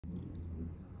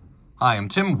Hi, I'm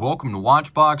Tim. Welcome to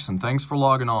Watchbox, and thanks for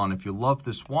logging on. If you love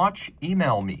this watch,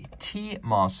 email me,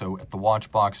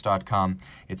 tmosso@thewatchbox.com.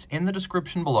 It's in the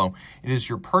description below. It is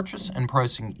your purchase and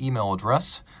pricing email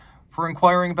address. For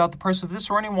inquiring about the price of this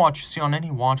or any watch you see on any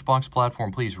Watchbox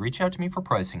platform, please reach out to me for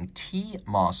pricing,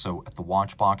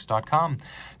 tmosso@thewatchbox.com.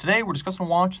 Today, we're discussing a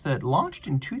watch that launched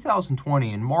in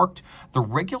 2020 and marked the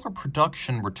regular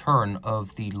production return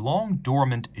of the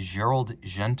long-dormant Gerald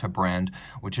Genta brand,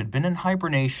 which had been in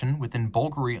hibernation within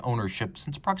Bulgari ownership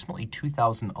since approximately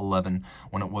 2011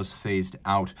 when it was phased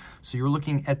out. So you're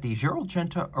looking at the Gerald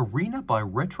Genta Arena by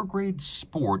Retrograde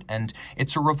Sport, and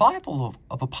it's a revival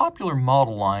of a popular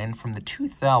model line from the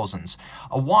 2000s,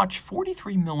 a watch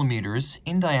 43 millimeters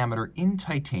in diameter in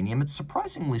titanium. It's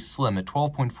surprisingly slim at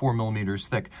 12.4 millimeters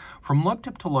thick. From lug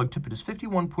tip to lug tip, it is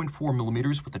 51.4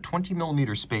 millimeters with a 20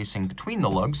 millimeter spacing between the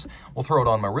lugs. We'll throw it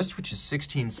on my wrist, which is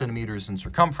 16 centimeters in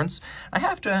circumference. I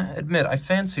have to admit, I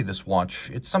fancy this watch.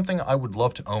 It's something I would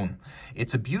love to own.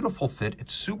 It's a beautiful fit.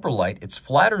 It's super light. It's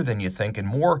flatter than you think and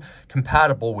more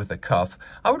compatible with a cuff.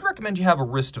 I would recommend you have a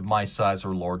wrist of my size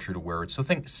or larger to wear it. So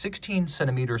think 16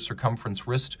 centimeters circumference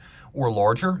wrist or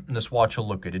larger, and this watch will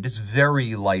look good. It is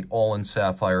very light, all in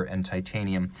sapphire and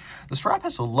titanium. The strap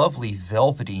has a lovely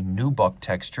velvety nubuck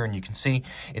texture, and you can see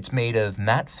it's made of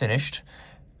matte finished,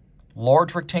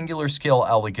 large rectangular scale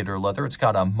alligator leather. It's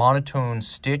got a monotone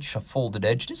stitch, a folded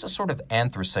edge. It is a sort of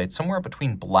anthracite, somewhere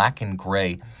between black and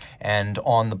gray. And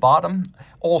on the bottom,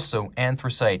 also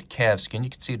anthracite calfskin. You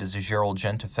can see it is a Gerald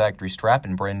Genta factory strap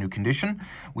in brand new condition.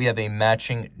 We have a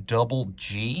matching double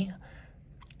G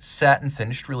satin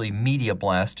finished, really media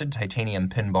blasted titanium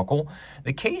pin buckle.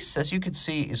 The case, as you can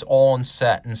see, is all in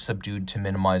satin subdued to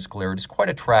minimize glare. It is quite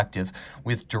attractive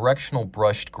with directional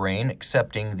brushed grain,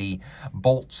 excepting the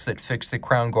bolts that fix the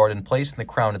crown guard in place and the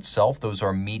crown itself. Those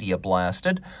are media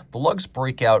blasted. The lugs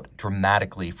break out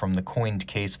dramatically from the coined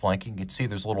case flank. You can see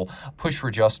there's a little pusher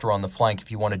adjuster on the flank if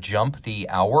you want to jump the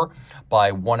hour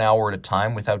by 1 hour at a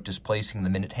time without displacing the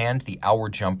minute hand. The hour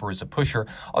jumper is a pusher.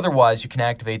 Otherwise, you can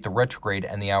activate the retrograde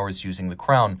and the hours using the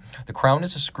crown. The crown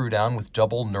is a screw down with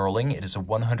double knurling. It is a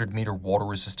 100-meter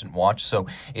water-resistant watch, so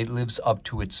it lives up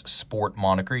to its sport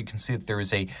moniker. You can see that there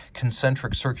is a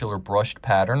concentric circular brushed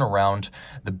pattern around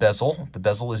the bezel. The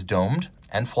bezel is domed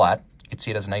and flat. You can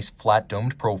see it has a nice flat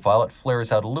domed profile. It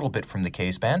flares out a little bit from the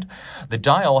case band. The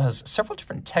dial has several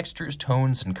different textures,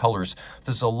 tones, and colors.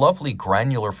 There's a lovely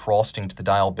granular frosting to the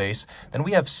dial base. Then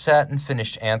we have satin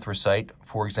finished anthracite.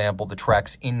 For example, the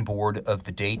tracks inboard of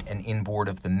the date and inboard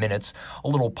of the minutes. A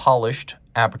little polished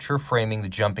aperture framing the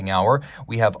jumping hour.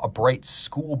 We have a bright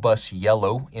school bus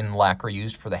yellow in lacquer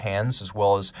used for the hands, as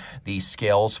well as the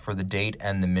scales for the date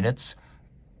and the minutes.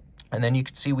 And then you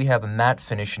can see we have a matte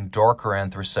finish in darker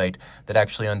anthracite that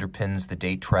actually underpins the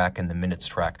date track and the minutes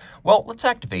track. Well, let's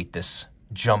activate this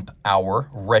jump hour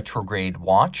retrograde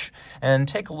watch and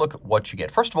take a look at what you get.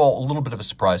 First of all, a little bit of a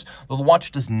surprise. Though the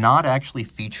watch does not actually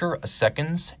feature a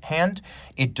seconds hand,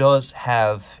 it does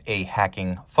have a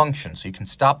hacking function, so you can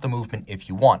stop the movement if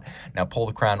you want. Now pull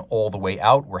the crown all the way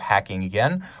out. We're hacking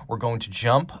again. We're going to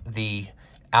jump the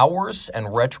hours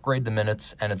and retrograde the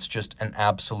minutes, and it's just an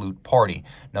absolute party.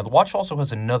 Now, the watch also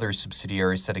has another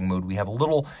subsidiary setting mode. We have a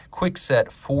little quick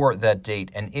set for that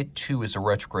date, and it too is a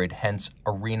retrograde, hence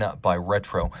Arena by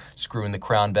Retro. Screwing the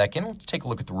crown back in, let's take a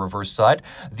look at the reverse side.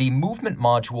 The movement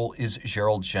module is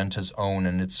Gerald Genta's own,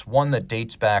 and it's one that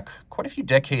dates back quite a few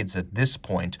decades at this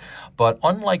point. But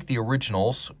unlike the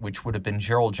originals, which would have been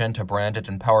Gerald Genta branded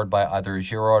and powered by either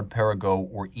Girard Perregaux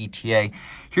or ETA,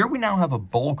 here we now have a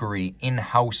Bulgari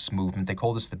in-house movement. They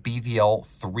call this the BVL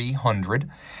 300.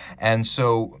 And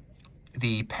so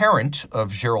the parent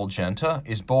of Gerald Genta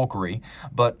is Bulgari,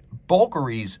 but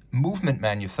Bulgari's movement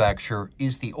manufacturer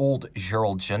is the old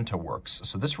Gerald Genta works.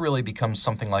 So this really becomes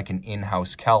something like an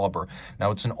in-house caliber.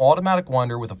 Now, it's an automatic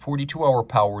winder with a 42-hour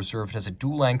power reserve. It has a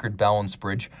dual-anchored balance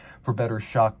bridge for better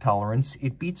shock tolerance.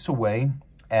 It beats away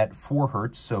at 4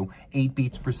 hertz, so 8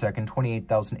 beats per second,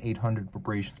 28,800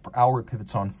 vibrations per hour. It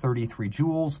pivots on 33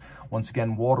 joules. Once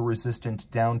again, water resistant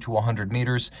down to 100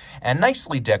 meters and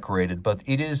nicely decorated, but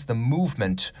it is the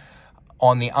movement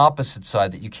on the opposite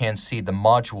side that you can see the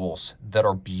modules that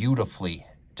are beautifully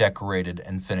decorated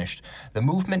and finished. The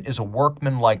movement is a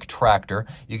workman-like tractor.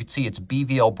 You can see it's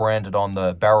BVL branded on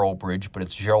the barrel bridge, but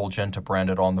it's Gerald Genta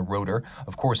branded on the rotor.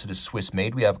 Of course, it is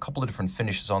Swiss-made. We have a couple of different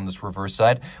finishes on this reverse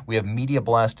side. We have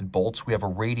media-blasted bolts. We have a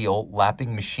radial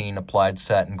lapping machine applied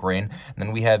satin grain. And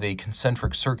then we have a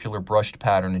concentric circular brushed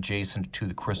pattern adjacent to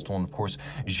the crystal, and of course,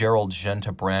 Gerald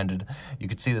Genta branded. You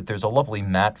can see that there's a lovely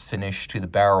matte finish to the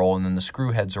barrel, and then the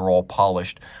screw heads are all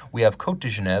polished. We have Côte de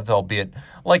Genève, albeit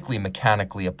likely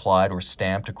mechanically applied or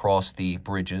stamped across the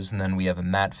bridges, and then we have a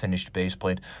matte finished base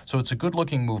plate. So it's a good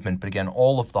looking movement, but again,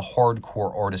 all of the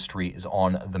hardcore artistry is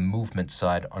on the movement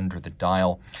side under the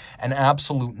dial. An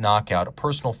absolute knockout, a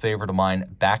personal favorite of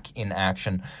mine, back in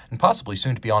action, and possibly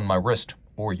soon to be on my wrist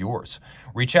or yours.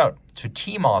 Reach out to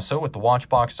Team Mosso at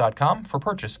thewatchbox.com for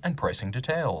purchase and pricing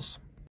details.